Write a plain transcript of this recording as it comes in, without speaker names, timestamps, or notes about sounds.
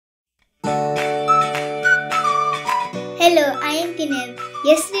Hello, I am Thinev.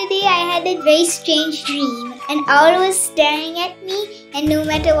 Yesterday I had a very strange dream. An owl was staring at me, and no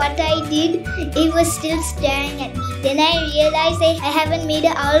matter what I did, it was still staring at me. Then I realized I haven't made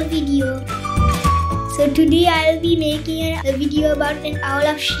an owl video. So today I will be making a video about an owl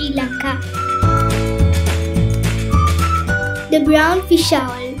of Sri Lanka. The brown fish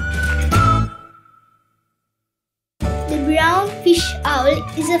owl. The brown fish owl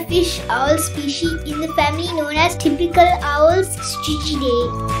is a fish owl species in the family known as typical owls Strigidae.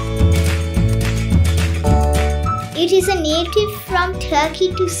 It is a native from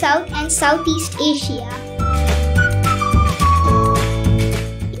Turkey to South and Southeast Asia.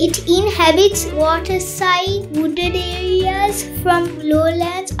 It inhabits waterside wooded areas from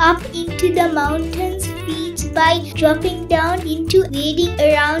lowlands up into the mountains, feeds by dropping down into wading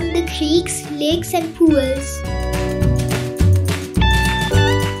around the creeks, lakes and pools.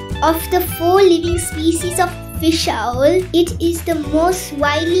 Of the 4 living species of fish owl, it is the most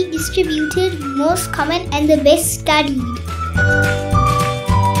widely distributed, most common and the best studied.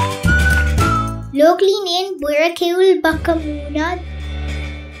 Locally named Bora, Kevul, Bakamoona,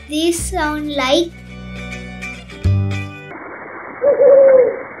 they sound like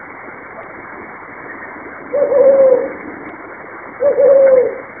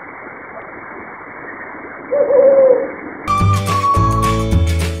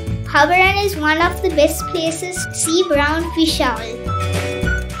Hungarian is one of the best places to see brown fish owl.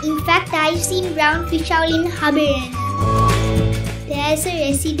 In fact, I've seen brown fish owl in Hungarian. There's a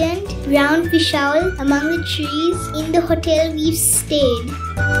resident brown fish owl among the trees in the hotel we've stayed.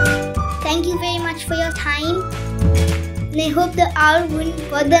 Thank you very much for your time, and I hope the owl wouldn't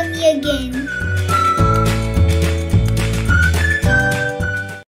bother me again.